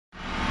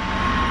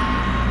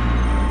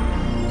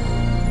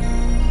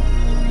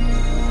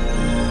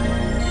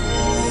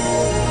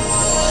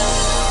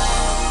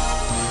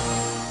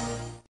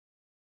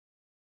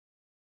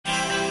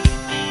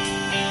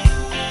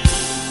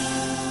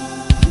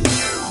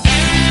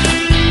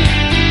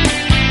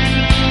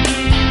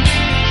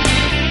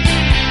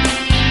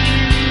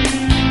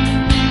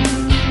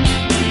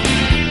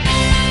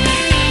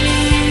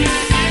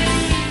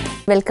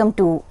welcome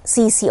to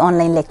CEC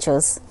online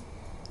lectures.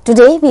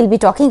 Today we will be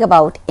talking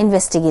about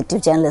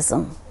investigative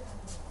journalism.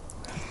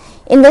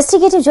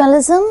 Investigative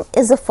journalism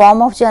is a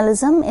form of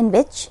journalism in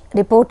which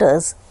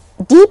reporters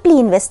deeply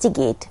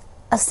investigate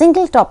a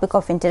single topic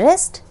of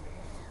interest,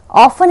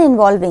 often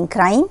involving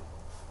crime,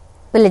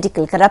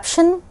 political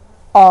corruption,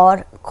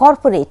 or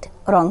corporate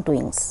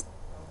wrongdoings.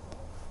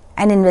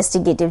 An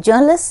investigative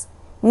journalist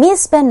may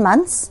spend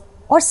months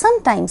or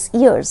sometimes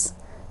years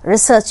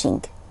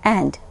researching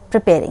and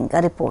preparing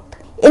a report.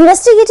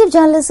 Investigative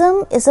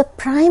journalism is a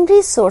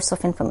primary source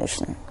of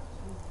information.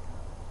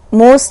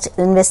 Most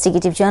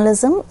investigative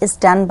journalism is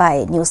done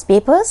by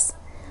newspapers,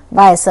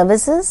 wire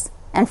services,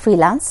 and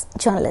freelance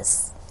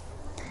journalists.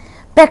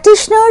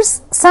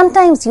 Practitioners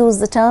sometimes use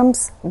the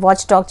terms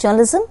watchdog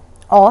journalism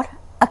or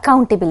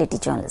accountability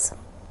journalism.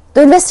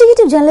 तो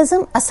investigative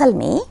journalism असल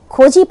में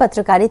खोजी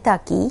पत्रकारिता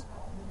की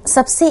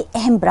सबसे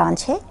अहम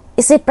branch है.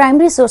 इसे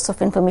प्राइमरी सोर्स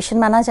ऑफ इंफॉर्मेशन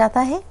माना जाता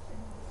है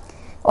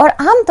और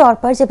आमतौर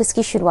पर जब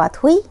इसकी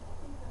शुरुआत हुई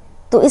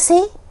तो इसे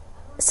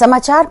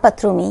समाचार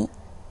पत्रों में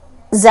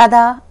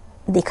ज्यादा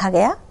देखा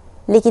गया,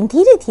 लेकिन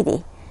धीरे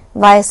धीरे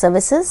वायर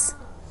सर्विसेज,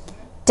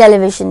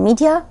 टेलीविजन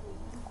मीडिया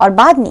और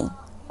बाद में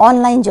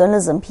ऑनलाइन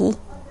जर्नलिज्म भी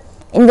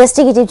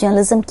इन्वेस्टिगेटिव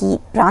जर्नलिज्म की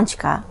ब्रांच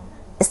का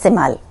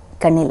इस्तेमाल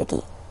करने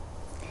लगी.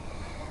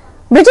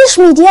 British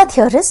media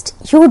theorist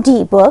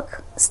U.D.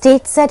 Burke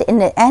states that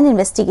an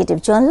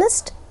investigative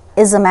journalist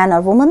is a man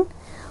or woman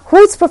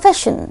whose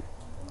profession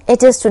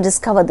it is to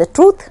discover the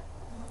truth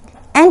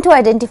and to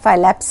identify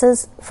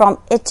lapses from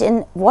it in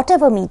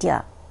whatever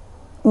media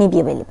may be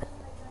available.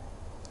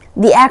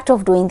 The act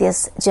of doing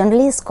this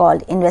generally is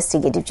called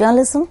investigative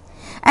journalism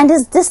and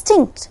is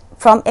distinct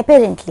from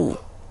apparently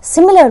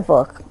similar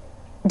work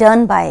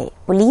done by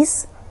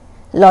police,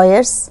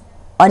 lawyers,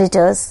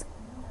 auditors,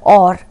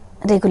 or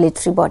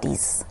regulatory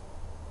bodies.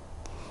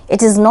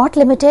 It is not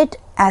limited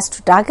as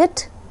to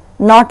target,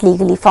 not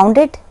legally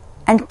founded,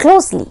 and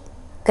closely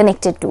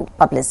connected to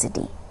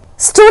publicity.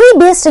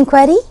 Story-based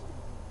inquiry,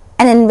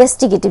 an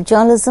investigative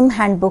journalism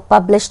handbook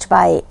published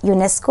by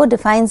UNESCO,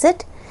 defines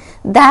it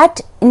that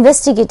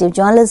investigative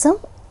journalism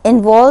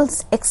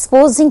involves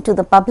exposing to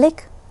the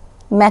public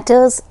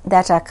matters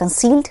that are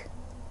concealed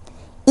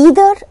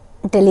either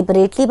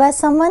deliberately by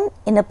someone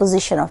in a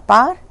position of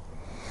power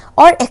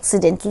or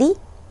accidentally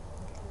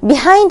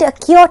behind a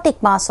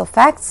chaotic mass of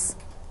facts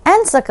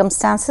and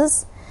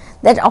circumstances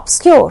that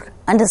obscure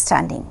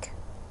understanding.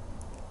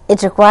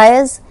 It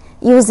requires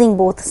using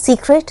both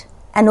secret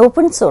and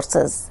open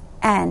sources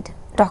and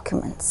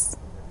documents.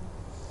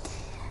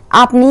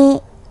 आपने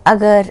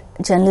अगर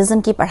journalism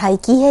की पढ़ाई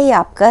की है या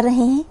आप कर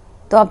रहे हैं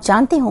तो आप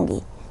जानते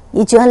होंगे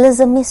ये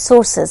जर्नलिज्म में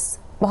सोर्सेस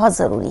बहुत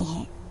ज़रूरी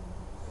हैं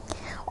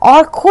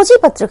और खोजी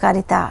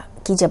पत्रकारिता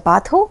की जब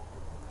बात हो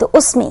तो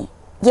उसमें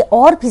ये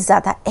और भी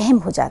ज़्यादा अहम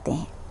हो जाते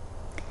हैं.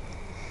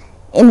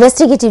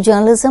 इन्वेस्टिगेटिव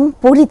जर्नलिज्म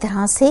पूरी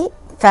तरह से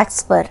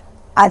फैक्ट्स पर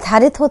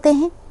आधारित होते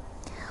हैं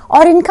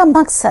और इनका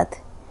मकसद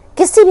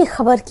किसी भी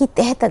खबर की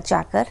तह तक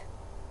जाकर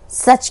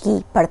सच की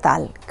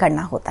पड़ताल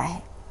करना होता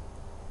है.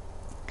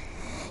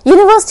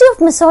 University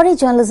of Missouri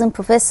journalism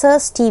professor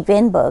Steve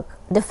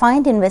Weinberg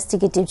defined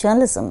investigative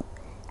journalism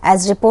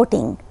as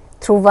reporting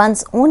through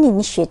one's own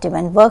initiative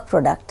and work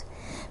product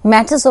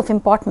matters of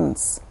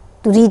importance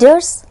to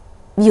readers,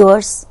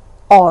 viewers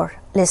और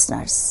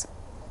लिसनर्स.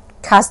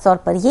 खासतौर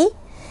पर ये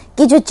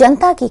कि जो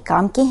जनता के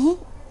काम के हैं,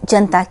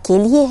 जनता के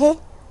लिए है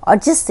और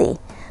जिससे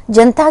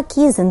जनता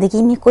की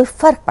जिंदगी में कोई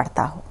फर्क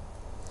पड़ता हो,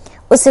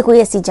 उससे कोई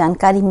ऐसी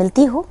जानकारी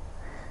मिलती हो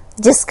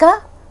जिसका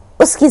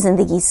उसकी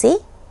जिंदगी से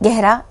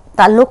गहरा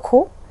ताल्लुक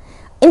हो,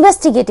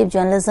 इन्वेस्टिगेटिव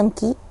जर्नलिज्म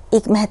की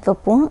एक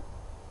महत्वपूर्ण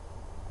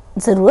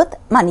जरूरत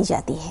मानी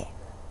जाती है.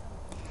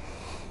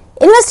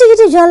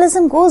 Investigative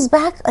journalism goes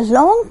back a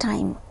long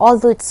time,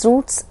 although its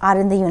roots are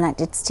in the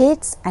United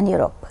States and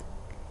Europe.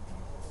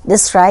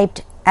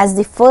 Described as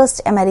the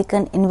first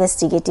American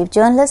investigative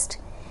journalist,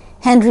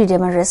 Henry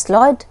Demarest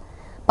Lloyd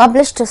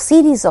published a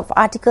series of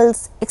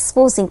articles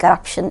exposing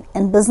corruption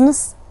in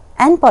business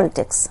and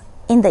politics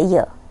in the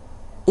year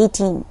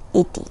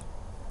 1880.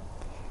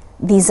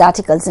 These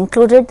articles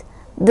included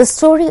the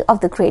story of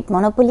the Great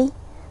Monopoly,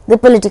 the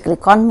political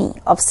economy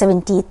of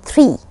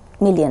 $73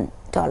 million.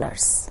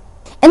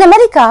 In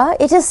America,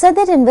 it is said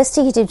that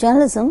investigative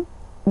journalism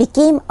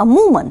became a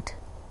movement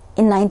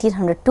in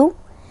 1902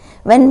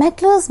 when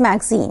Meckler's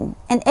Magazine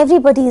and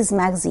Everybody's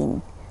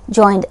Magazine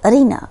joined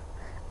Arena,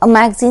 a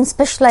magazine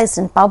specialized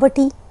in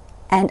poverty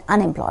and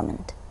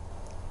unemployment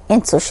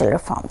and social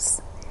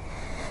reforms.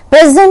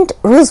 President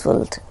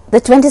Roosevelt,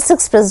 the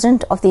 26th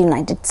President of the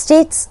United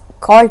States,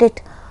 called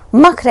it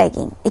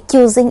muckraking,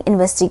 accusing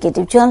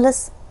investigative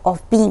journalists of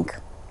being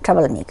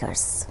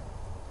troublemakers.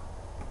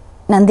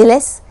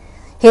 Nonetheless,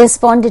 he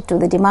responded to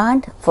the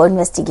demand for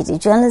investigative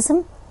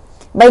journalism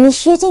by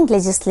initiating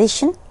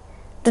legislation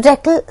to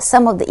tackle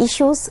some of the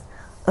issues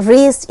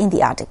raised in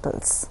the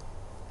articles.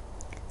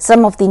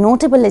 Some of the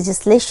notable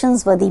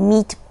legislations were the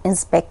Meat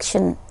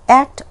Inspection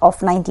Act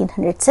of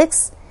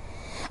 1906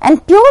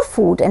 and Pure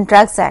Food and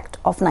Drugs Act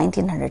of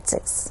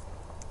 1906.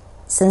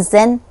 Since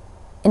then,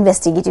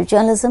 Investigative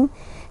journalism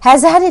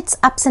has had its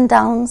ups and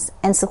downs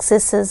and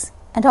successes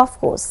and of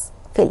course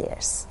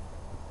failures.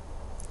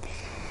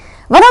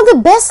 One of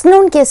the best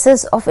known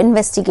cases of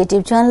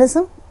investigative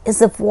journalism is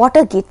the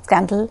Watergate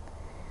scandal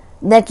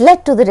that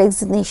led to the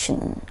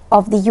resignation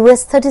of the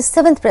US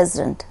 37th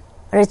President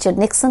Richard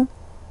Nixon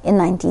in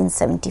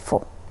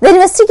 1974. The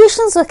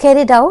investigations were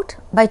carried out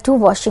by two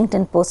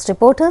Washington Post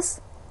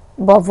reporters,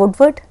 Bob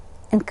Woodward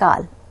and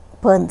Carl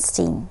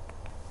Bernstein.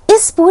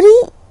 इस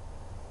पूरी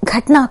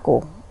घटना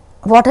को,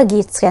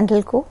 Watergate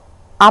scandal को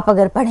आप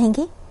अगर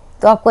पढ़ेंगे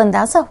तो आपको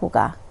अंदाजा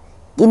होगा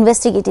कि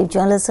इन्वेस्टिगेटिव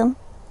जर्नलिज्म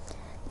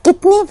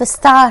कितने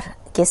विस्तार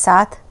के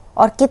साथ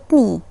और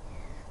कितनी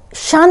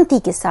शांति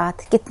के साथ,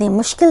 कितने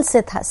मुश्किल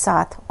से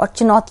साथ और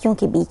चुनौतियों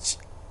के बीच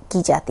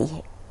की जाती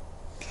है.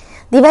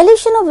 The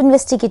evaluation of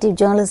investigative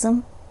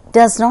journalism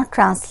does not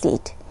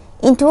translate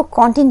into a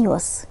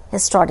continuous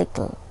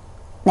historical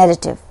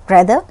narrative.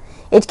 Rather,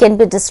 it can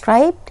be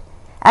described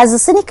as a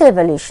cynical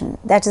evaluation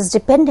that is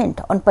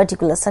dependent on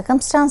particular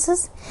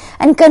circumstances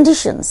and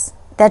conditions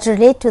that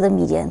relate to the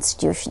media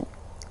institution,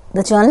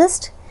 the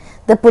journalist,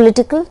 the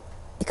political,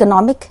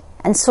 economic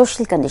and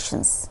social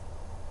conditions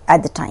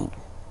at the time.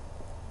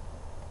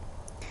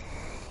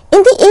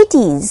 In the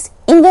 80s,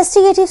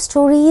 investigative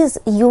stories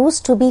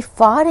used to be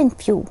far and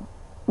few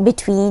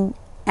between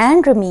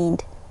and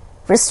remained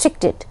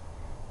restricted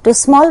to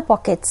small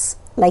pockets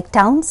like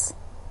towns,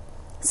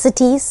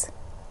 cities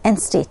and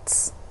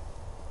states.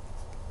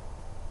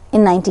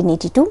 In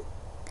 1982,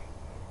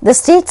 the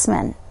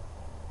Statesman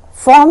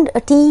formed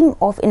a team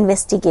of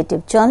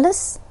investigative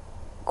journalists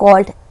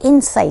called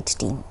Insight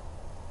Team.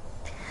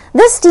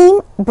 This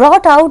team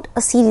brought out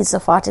a series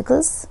of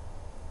articles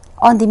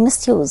on the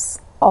misuse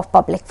of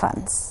public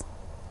funds.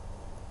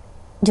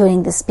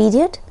 During this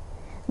period,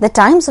 the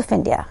Times of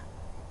India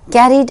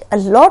carried a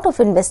lot of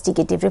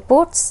investigative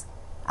reports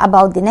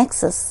about the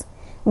nexus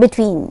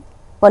between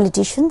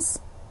politicians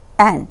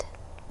and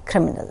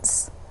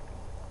criminals.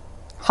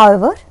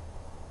 However,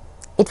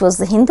 it was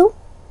the Hindu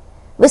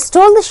which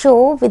stole the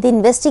show with the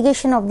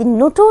investigation of the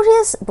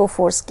notorious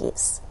Bofors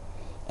case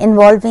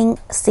involving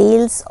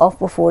sales of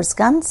Bofors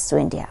guns to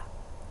India.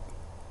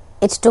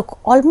 It took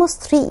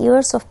almost 3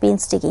 years of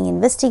painstaking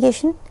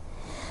investigation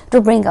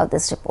to bring out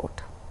this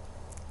report.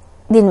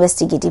 The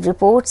investigative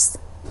reports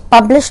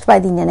published by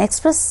the Indian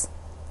Express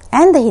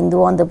and the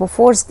Hindu on the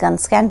Bofors gun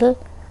scandal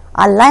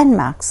are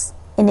landmarks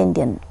in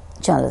Indian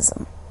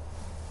journalism.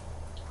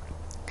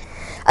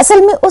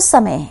 असल में उस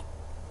समय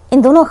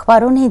इन दोनों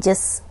अखबारों ने जिस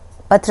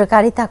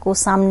पत्रकारिता को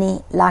सामने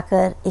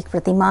लाकर एक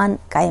प्रतिमान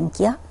कायम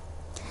किया,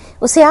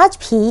 उसे आज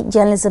भी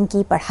जर्नलिज्म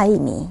की पढ़ाई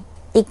में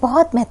एक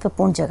बहुत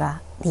महत्वपूर्ण जगह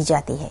दी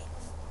जाती है.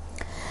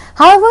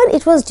 However,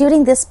 it was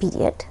during this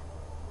period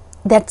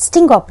that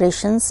sting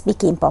operations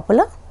became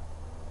popular,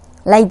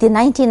 like the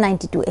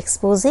 1992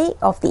 expose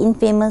of the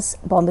infamous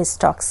Bombay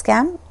stock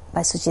scam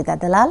by Sucheta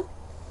Dalal.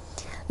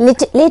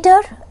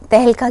 Later,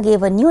 Tehelka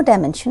gave a new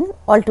dimension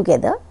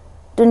altogether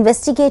to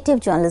investigative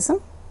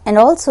journalism and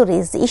also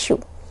raised the issue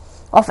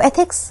of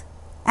ethics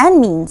and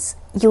means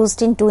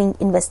used in doing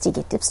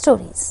investigative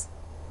stories.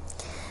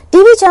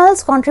 TV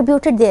channels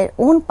contributed their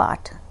own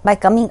part by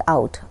coming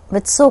out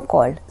with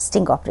so-called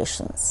sting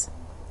operations.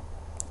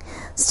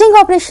 Sting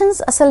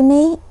operations असल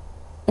में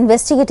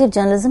investigative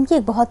journalism की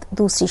एक बहुत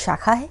दूसरी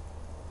शाखा है.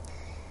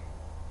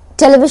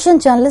 Television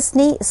journalist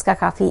ने इसका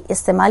काफी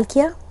इस्तेमाल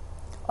किया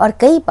और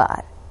कई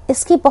बार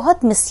इसकी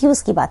बहुत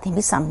मिसयूज की बातें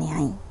भी सामने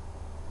आईं.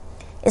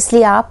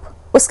 इसलिए आप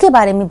उसके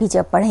बारे में भी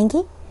जब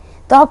पढ़ेंगे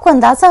तो आपको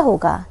अंदाजा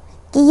होगा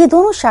कि ये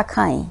दोनों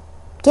शाखाएं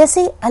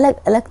कैसे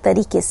अलग अलग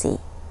तरीके से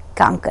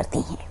काम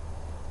करती हैं.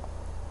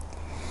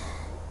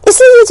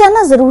 इसलिए ये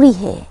जानना जरूरी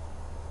है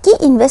कि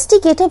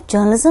इन्वेस्टिगेटिव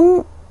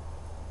जर्नलिज्म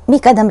में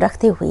कदम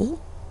रखते हुए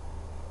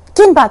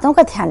किन बातों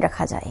का ध्यान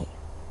रखा जाए.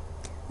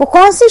 वो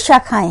कौन सी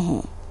शाखाएं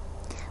हैं,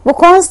 वो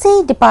कौन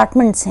से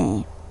डिपार्टमेंट्स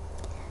हैं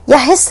या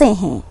हिस्से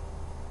हैं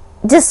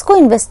जिसको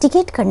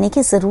इन्वेस्टिगेट करने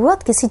की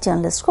जरूरत किसी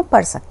जर्नलिस्ट को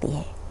पड़ सकती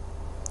है.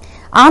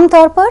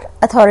 आमतौर पर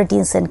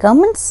authorities and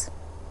governments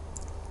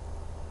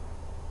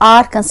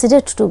are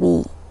considered to be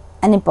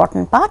an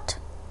important part.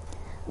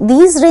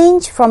 These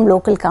range from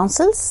local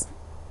councils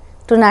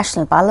to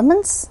national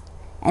parliaments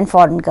and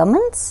foreign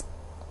governments.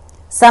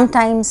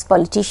 Sometimes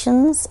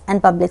politicians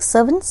and public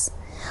servants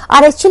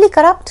are actually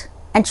corrupt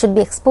and should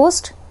be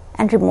exposed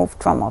and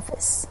removed from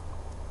office.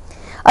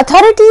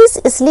 Authorities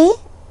इसलिए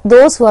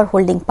those who are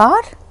holding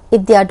power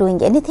if they are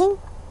doing anything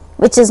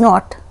which is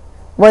not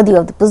worthy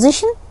of the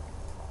position,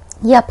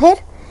 या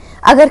फिर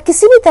अगर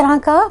किसी भी तरह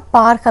का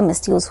power का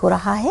misuse हो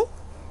रहा है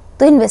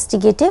तो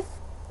इन्वेस्टिगेटिव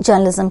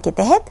जर्नलिज्म के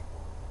तहत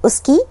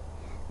उसकी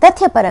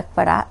तथ्यपरक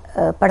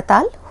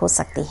पड़ताल हो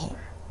सकती है.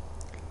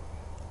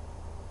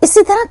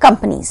 इसी तरह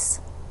companies,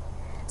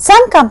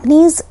 some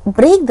companies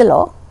break the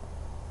law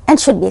and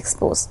should be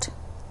exposed.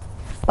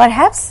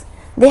 Perhaps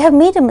they have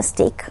made a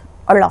mistake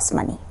or lost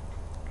money.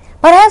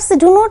 Perhaps they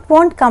do not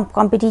want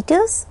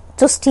competitors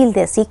to steal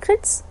their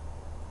secrets,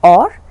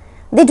 or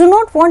they do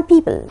not want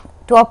people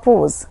to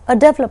oppose a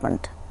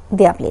development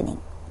they are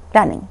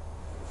planning.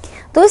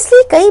 तो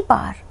इसलिए कई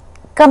बार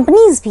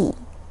companies भी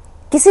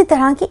किसी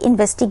तरह की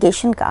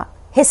investigation का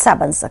हिस्सा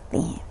बन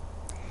सकती हैं।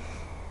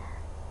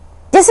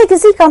 जैसे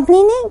किसी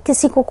कंपनी ने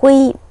किसी को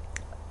कोई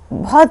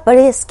बहुत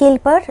बड़े स्केल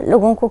पर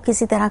लोगों को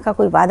किसी तरह का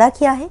कोई वादा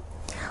किया है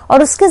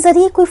और उसके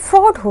जरिए कोई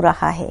फ्रॉड हो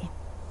रहा है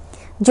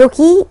जो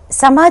कि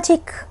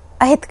सामाजिक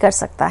अहित कर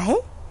सकता है,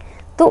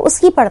 तो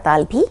उसकी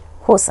पड़ताल भी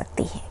हो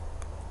सकती है।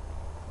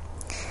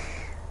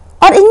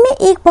 और इनमें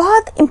एक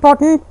बहुत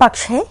इंपॉर्टेंट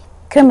पक्ष है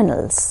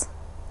क्रिमिनल्स,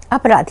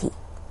 अपराधी।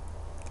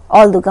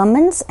 Although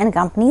governments and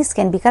companies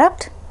can be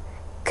corrupt,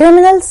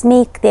 criminals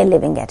make their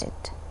living at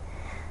it.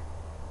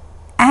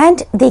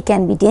 And they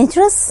can be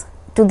dangerous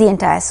to the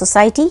entire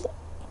society,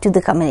 to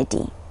the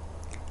community.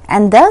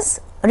 And thus,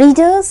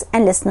 readers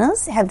and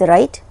listeners have the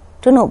right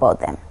to know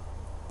about them.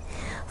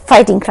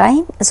 Fighting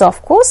crime is,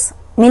 of course,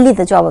 mainly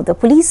the job of the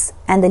police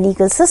and the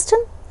legal system,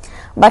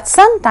 but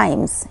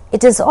sometimes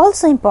it is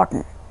also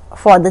important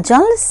for the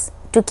journalists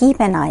to keep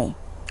an eye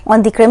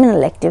on the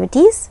criminal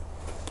activities,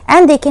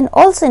 and they can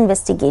also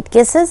investigate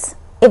cases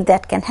if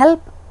that can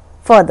help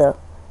further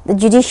the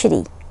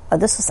judiciary or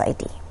the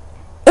society.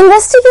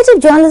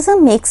 Investigative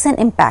journalism makes an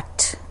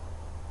impact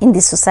in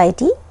the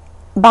society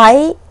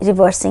by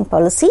reversing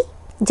policy.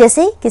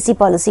 जैसे किसी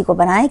policy को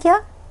बनाया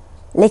गया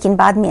लेकिन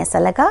बाद में ऐसा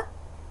लगा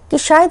कि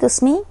शायद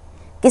उसमें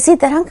किसी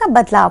तरह का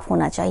बदलाव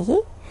होना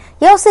चाहिए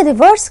या उसे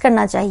रिवर्स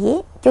करना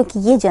चाहिए क्योंकि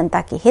ये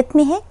जनता के हित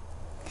में है,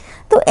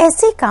 तो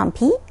ऐसे काम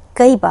भी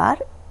कई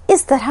बार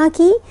इस तरह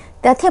की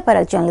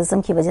तथ्यपरक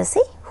जर्नलिज्म की वजह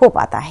से हो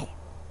पाता है।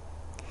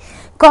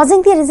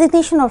 Causing the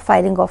resignation or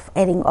firing of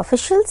erring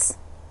officials,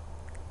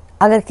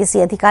 अगर किसी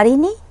अधिकारी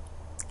ने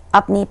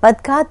अपने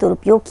पद का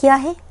दुरुपयोग किया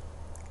है,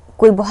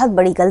 कोई बहुत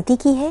बड़ी गलती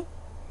की है,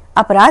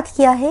 अपराध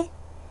किया है,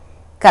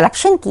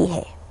 करप्शन की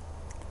है,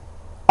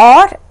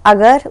 और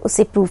अगर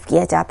उसे प्रूव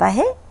किया जाता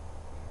है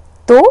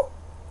तो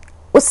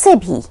उससे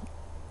भी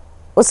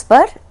उस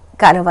पर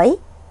कार्रवाई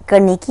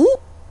करने की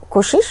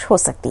कोशिश हो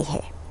सकती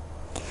है।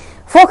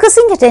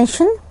 Focusing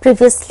attention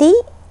previously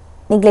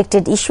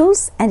neglected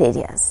issues and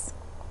areas,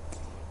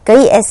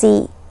 कई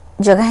ऐसी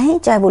जगह हैं,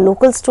 चाहे वो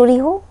लोकल स्टोरी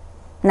हो,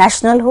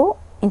 नेशनल हो,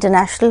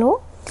 इंटरनेशनल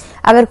हो,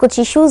 अगर कुछ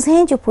इश्यूज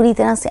हैं जो पूरी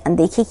तरह से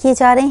अनदेखे किए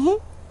जा रहे हैं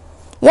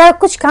या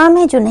कुछ काम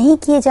है जो नहीं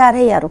किए जा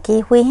रहे या रुके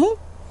हुए हैं,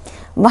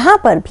 वहां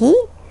पर भी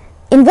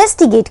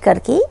इन्वेस्टिगेट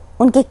करके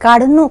उनके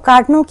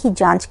कारणों की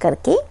जांच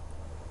करके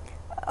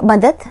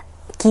मदद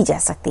की जा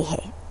सकती है।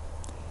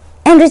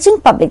 एनरिचिंग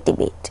पब्लिक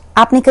डिबेट,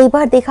 आपने कई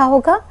बार देखा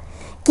होगा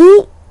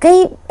कि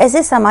कई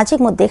ऐसे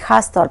सामाजिक मुद्दे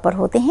खास तौर पर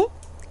होते हैं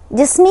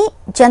जिसमें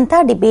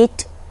जनता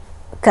डिबेट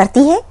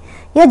करती है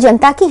या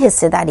जनता की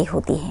हिस्सेदारी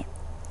होती है।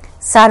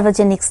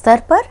 सार्वजनिक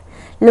स्तर पर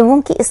लोगों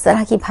की इस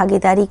तरह की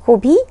भागीदारी को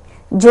भी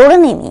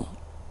जोड़ने में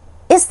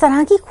इस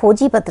तरह की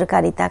खोजी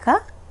पत्रकारिता का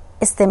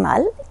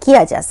इस्तेमाल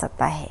किया जा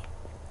सकता है।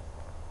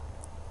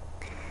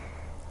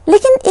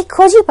 लेकिन एक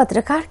खोजी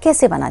पत्रकार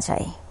कैसे बना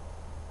जाए?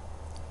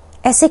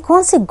 ऐसे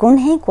कौन से गुण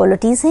हैं,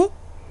 क्वालिटीज हैं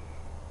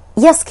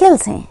या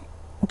स्किल्स हैं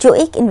जो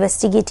एक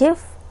इन्वेस्टिगेटिव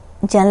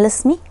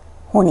जर्नलिस्ट में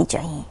होनी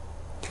चाहिए?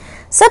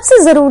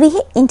 सबसे जरूरी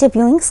है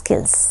इंटरव्यूइंग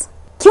स्किल्स,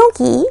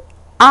 क्योंकि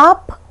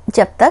आप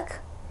जब तक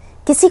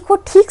किसी को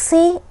ठीक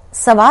से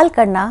सवाल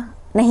करना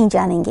नहीं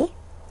जानेंगे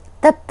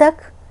तब तक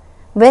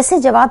वैसे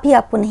जवाब भी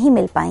आपको नहीं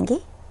मिल पाएंगे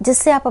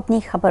जिससे आप अपनी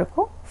खबर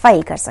को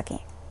फाइल कर सकें।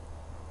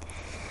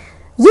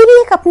 ये भी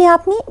एक अपने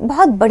आप में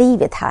बहुत बड़ी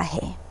विधा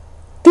है।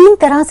 3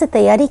 तरह से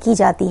तैयारी की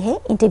जाती है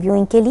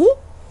इंटरव्यूइंग के लिए: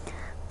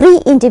 pre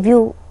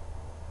interview,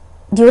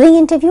 during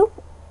interview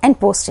and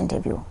post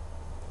interview.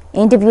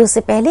 Interview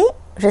से पहले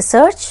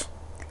रिसर्च,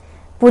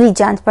 पूरी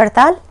जांच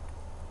पड़ताल,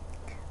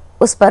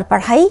 उस पर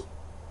पढ़ाई,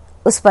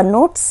 उस पर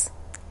नोट्स,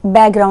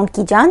 बैकग्राउंड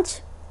की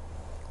जांच,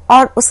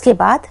 और उसके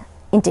बाद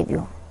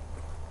इंटरव्यू।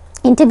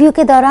 इंटरव्यू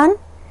के दौरान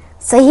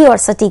सही और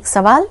सटीक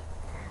सवाल,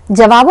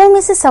 जवाबों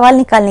में से सवाल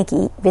निकालने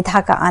की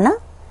विधा का आना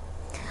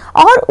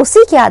और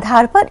उसी के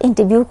आधार पर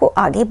इंटरव्यू को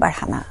आगे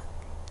बढ़ाना।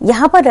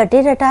 यहां पर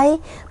रटे रटाए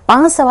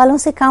 5 सवालों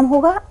से काम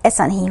होगा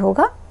ऐसा नहीं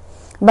होगा,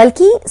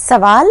 बल्कि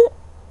सवाल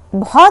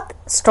बहुत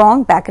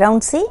स्ट्रॉन्ग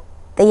बैकग्राउंड से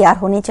तैयार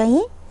होने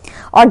चाहिए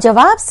और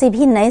जवाब से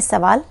भी नए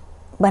सवाल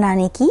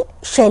बनाने की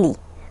शैली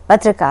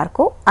पत्रकार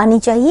को आनी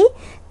चाहिए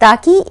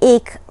ताकि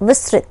एक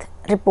विस्तृत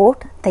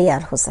रिपोर्ट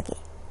तैयार हो सके।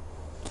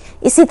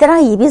 इसी तरह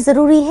ये भी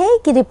जरूरी है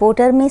कि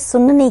रिपोर्टर में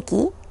सुनने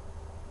की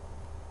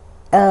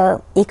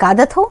एक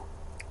आदत हो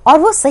और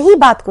वो सही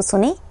बात को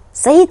सुने,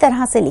 सही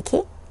तरह से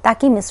लिखे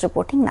ताकि मिस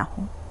रिपोर्टिंग ना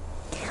हो।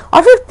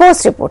 और फिर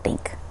post reporting,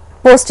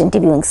 post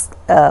interviewing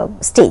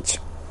stage.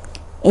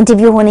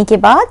 Interview होने के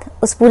बाद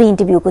उस पूरी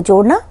इंटरव्यू को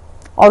जोड़ना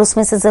और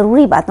उसमें से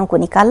जरूरी बातों को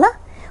निकालना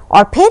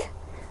और फिर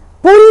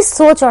पूरी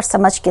सोच और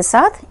समझ के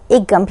साथ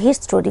एक गंभीर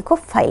स्टोरी को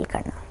फाइल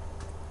करना।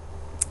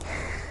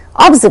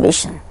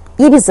 ऑब्जर्वेशन,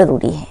 ये भी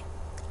जरूरी है।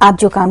 आप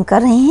जो काम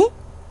कर रहे हैं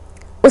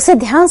उसे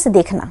ध्यान से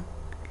देखना,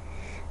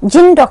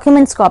 जिन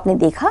डॉक्यूमेंट्स को आपने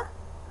देखा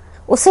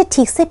उसे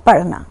ठीक से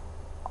पढ़ना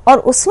और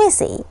उसमें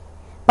से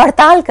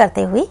पड़ताल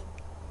करते हुए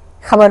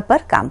खबर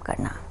पर काम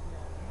करना।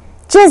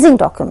 चेजिंग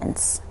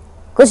डॉक्यूमेंट्स,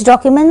 कुछ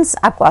डॉक्यूमेंट्स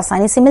आपको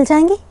आसानी से मिल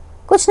जाएंगे,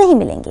 कुछ नहीं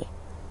मिलेंगे।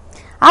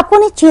 आपको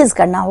उन्हें चेज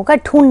करना होगा,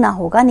 ढूंढना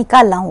होगा,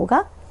 निकालना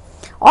होगा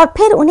और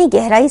फिर उन्हें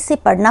गहराई से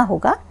पढ़ना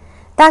होगा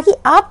ताकि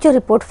आप जो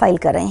रिपोर्ट फाइल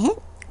कर रहे हैं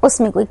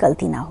उसमें कोई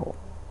गलती ना हो।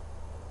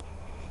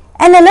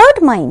 An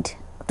alert mind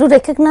to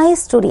recognize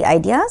story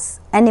ideas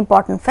and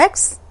important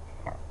facts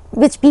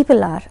which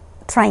people are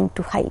trying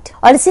to hide।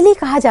 और इसीलिए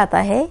कहा जाता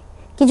है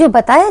कि जो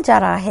बताया जा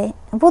रहा है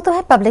वो तो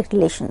है पब्लिक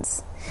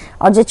रिलेशंस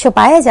और जो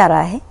छुपाया जा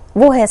रहा है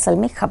वो है असल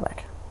में खबर।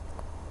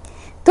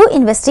 तो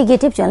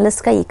इन्वेस्टिगेटिव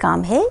जर्नलिस्ट का ये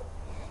काम है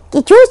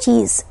कि जो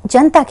चीज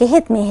जनता के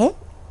हित में है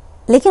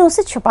लेकिन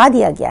उसे छुपा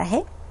दिया गया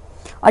है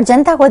और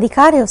जनता को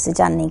अधिकार है उसे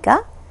जानने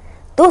का,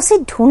 तो उसे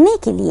ढूंढने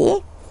के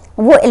लिए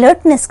वो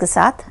अलर्टनेस के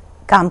साथ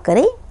काम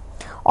करे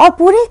और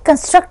पूरे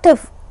कंस्ट्रक्टिव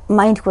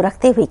माइंड को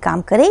रखते हुए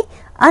काम करे,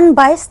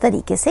 अनबायस्ड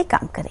तरीके से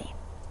काम करे।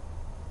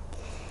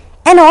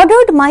 An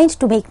ordered mind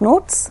to make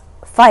notes,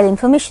 file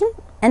information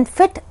and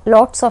fit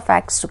lots of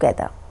facts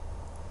together।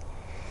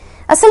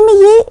 असल में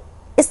ये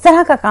इस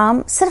तरह का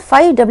काम सिर्फ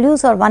 5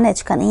 W's और 1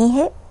 H का नहीं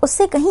है,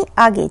 उससे कहीं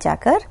आगे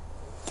जाकर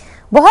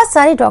बहुत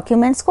सारे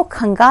डॉक्यूमेंट्स को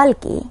खंगाल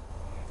के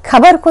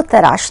खबर को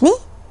तराशने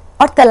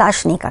और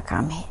तलाशने का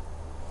काम है।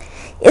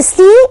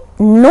 इसलिए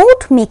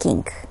नोट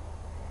मेकिंग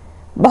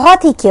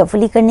बहुत ही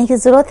केयरफुली करने की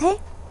जरूरत है,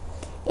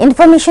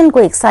 इंफॉर्मेशन को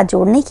एक साथ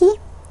जोड़ने की,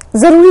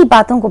 जरूरी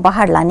बातों को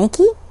बाहर लाने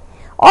की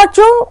और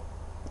जो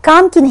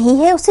काम की नहीं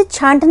है उसे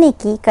छांटने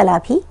की कला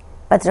भी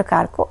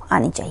पत्रकार को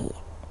आनी चाहिए।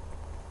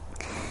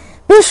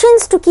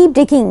 Patience to keep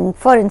digging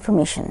for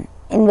information.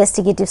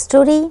 Investigative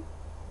story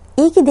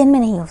एक ही दिन में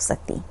नहीं हो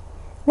सकती,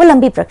 वो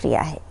लंबी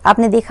प्रक्रिया है।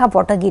 आपने देखा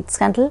वाटरगेट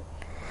स्कैंडल,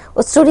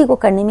 उस स्टोरी को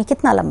करने में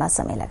कितना लंबा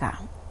समय लगा,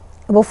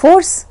 वो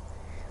फोर्स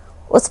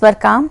उस पर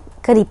काम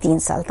करीब 3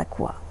 साल तक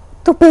हुआ।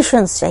 तो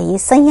पेशेंस चाहिए,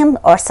 संयम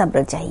और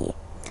सब्र चाहिए।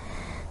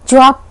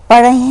 जो आप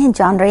पढ़ रहे हैं,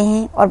 जान रहे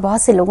हैं और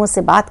बहुत से लोगों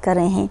से बात कर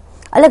रहे हैं,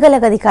 अलग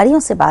अलग अधिकारियों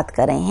से बात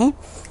कर रहे हैं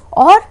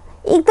और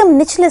एकदम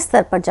निचले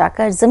स्तर पर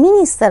जाकर,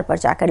 जमीनी स्तर पर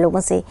जाकर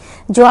लोगों से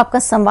जो आपका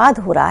संवाद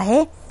हो रहा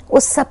है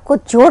उस सब को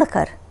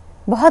जोड़कर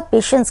बहुत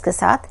पेशेंस के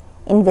साथ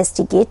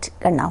इन्वेस्टिगेट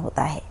करना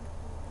होता है।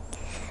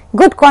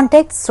 Good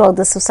contact through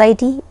the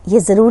society,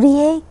 ये जरूरी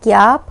है कि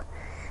आप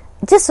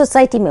जिस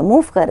सोसाइटी में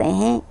मूव कर रहे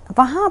हैं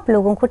वहां आप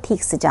लोगों को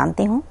ठीक से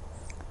जानते हो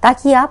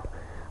ताकि आप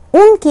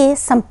उनके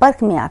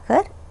संपर्क में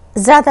आकर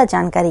ज्यादा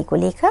जानकारी को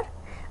लेकर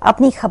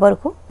अपनी खबर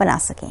को बना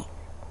सकें।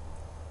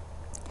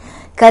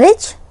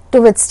 Courage to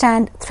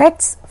withstand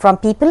threats from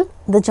people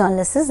the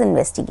journalist is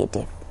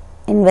investigating।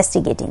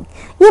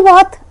 ये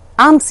बहुत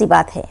आम सी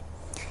बात है।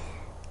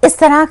 इस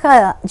तरह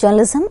का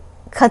जर्नलिज्म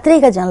खतरे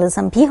का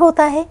जर्नलिज्म भी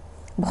होता है,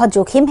 बहुत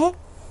जोखिम है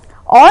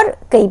और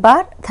कई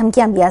बार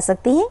धमकियां भी आ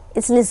सकती हैं।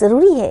 इसलिए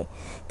जरूरी है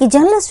कि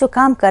जर्नलिस्ट जो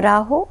काम कर रहा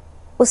हो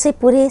उसे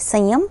पूरे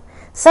संयम,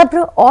 सब्र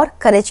और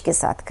करेज के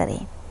साथ करे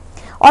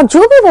और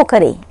जो भी वो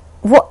करे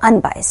वो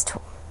अनबायस्ड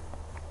हो।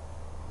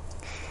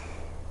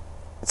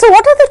 So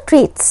what are the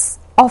traits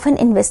of an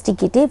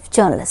investigative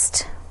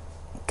journalist?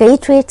 कई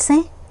traits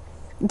हैं,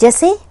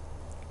 जैसे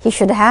he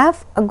should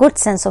have a good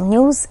sense of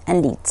news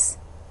and leads।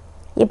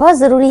 ये बहुत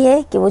जरूरी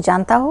है कि वो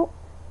जानता हो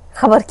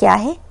खबर क्या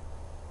है,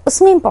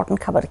 उसमें इंपॉर्टेंट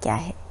खबर क्या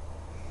है,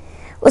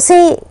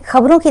 उसे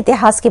खबरों के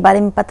इतिहास के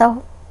बारे में पता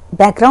हो,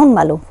 बैकग्राउंड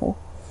मालूम हो,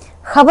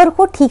 खबर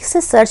को ठीक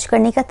से सर्च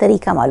करने का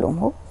तरीका मालूम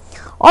हो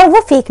और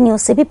वो फेक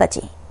न्यूज से भी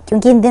बचे,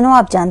 क्योंकि इन दिनों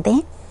आप जानते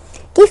हैं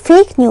कि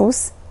फेक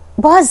न्यूज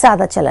बहुत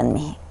ज्यादा चलन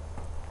में है।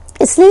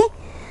 इसलिए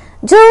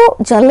जो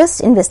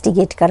जर्नलिस्ट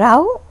इन्वेस्टिगेट कर रहा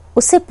हो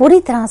उसे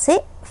पूरी तरह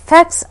से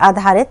फैक्ट्स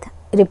आधारित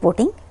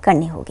रिपोर्टिंग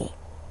करनी होगी।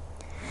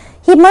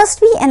 He must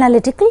be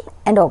analytical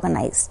and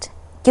organised,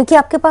 क्योंकि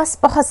आपके पास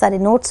बहुत सारे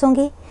नोट्स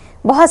होंगे,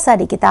 बहुत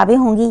सारी किताबें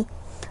होंगी,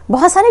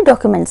 बहुत सारे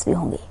डॉक्यूमेंट्स भी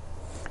होंगे,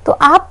 तो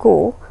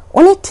आपको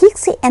उन्हें ठीक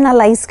से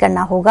एनालाइज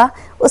करना होगा,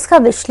 उसका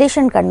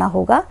विश्लेषण करना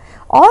होगा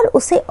और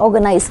उसे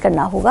ऑर्गेनाइज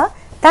करना होगा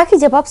ताकि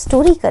जब आप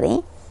स्टोरी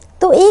करें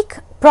तो एक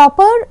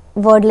प्रॉपर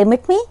वर्ड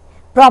लिमिट में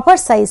प्रॉपर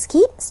साइज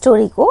की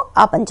स्टोरी को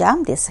आप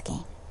अंजाम दे सकें।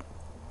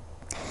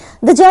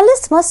 The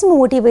journalist must be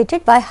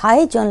motivated by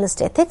high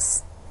journalist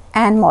ethics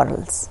and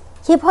morals.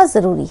 ये बहुत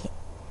जरूरी है।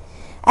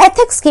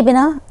 एथिक्स के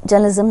बिना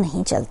जर्नलिज्म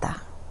नहीं चलता।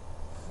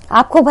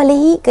 आपको भले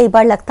ही कई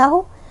बार लगता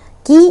हो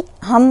कि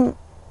हम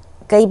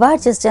कई बार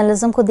जिस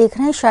जर्नलिज्म को देख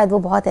रहे हैं शायद वो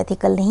बहुत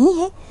एथिकल नहीं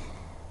है,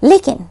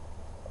 लेकिन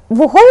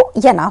वो हो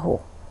या ना हो,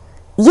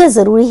 ये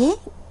जरूरी है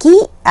कि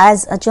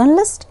एज अ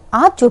जर्नलिस्ट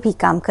आप जो भी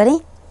काम करें,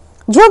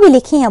 जो भी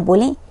लिखें या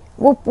बोलें,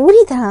 वो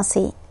पूरी तरह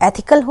से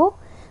एथिकल हो,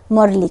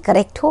 मॉरली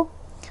करेक्ट हो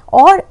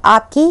और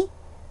आपकी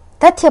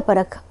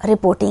तथ्यपरक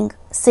रिपोर्टिंग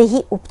से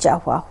ही उपजा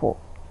हुआ हो।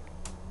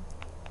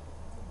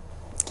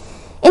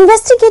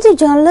 इन्वेस्टिगेटिव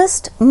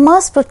जर्नलिस्ट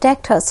मस्ट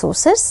प्रोटेक्ट हर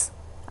सोर्सेस।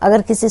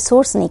 अगर किसी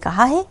सोर्स ने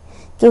कहा है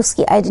कि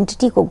उसकी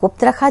आइडेंटिटी को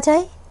गुप्त रखा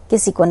जाए,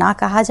 किसी को ना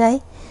कहा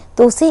जाए,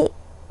 तो उसे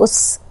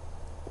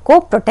उसको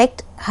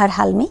प्रोटेक्ट हर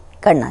हाल में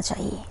करना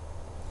चाहिए,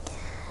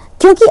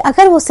 क्योंकि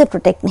अगर वो उसे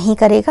प्रोटेक्ट नहीं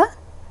करेगा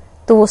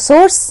तो वो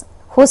सोर्स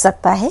हो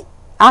सकता है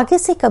आगे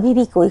से कभी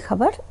भी कोई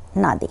खबर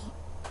ना दे।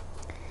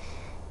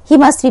 He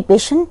must be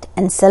patient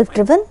and self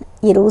driven.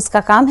 ये रोज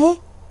का काम है,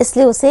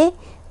 इसलिए उसे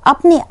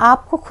अपने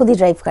आप को खुद ही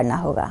ड्राइव करना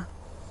होगा।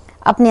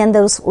 अपने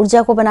अंदर उस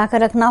ऊर्जा को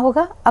बनाकर रखना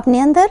होगा, अपने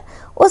अंदर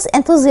उस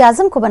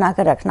एंथुजियाज्म को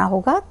बनाकर रखना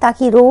होगा,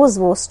 ताकि रोज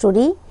वो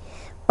स्टोरी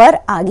पर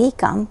आगे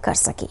काम कर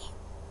सके।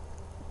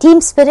 Team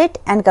spirit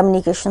and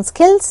communication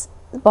skills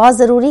बहुत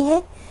ज़रूरी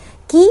है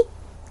कि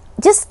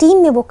जिस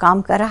टीम में वो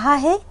काम कर रहा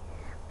है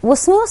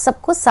उसमें वो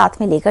सबको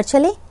साथ में लेकर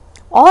चले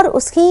और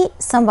उसकी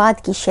संवाद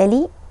की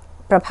शैली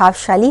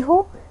प्रभावशाली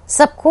हो,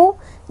 सबको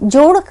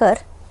जोड़कर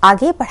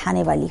आगे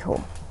बढ़ाने वाली हो।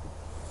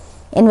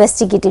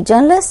 Investigative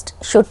journalist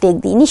should take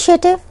the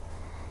initiative,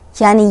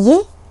 यानी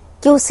ये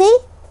कि उसे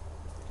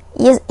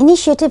ये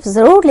इनिशिएटिव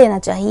ज़रूर लेना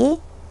चाहिए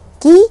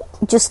कि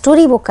जो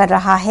स्टोरी वो कर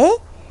रहा है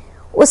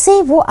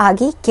उसे वो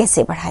आगे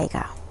कैसे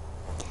बढ़ाएगा।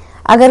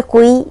 अगर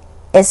कोई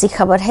ऐसी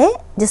खबर है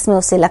जिसमें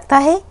उसे लगता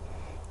है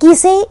कि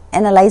इसे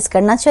एनालाइज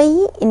करना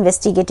चाहिए,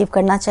 इन्वेस्टिगेटिव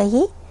करना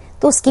चाहिए,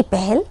 तो उसकी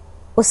पहल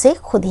उसे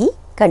खुद ही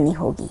करनी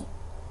होगी।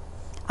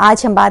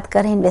 आज हम बात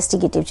कर रहे हैं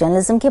इन्वेस्टिगेटिव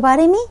जर्नलिज्म के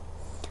बारे में।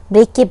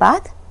 ब्रेक के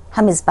बाद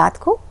हम इस बात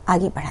को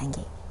आगे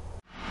बढ़ाएंगे।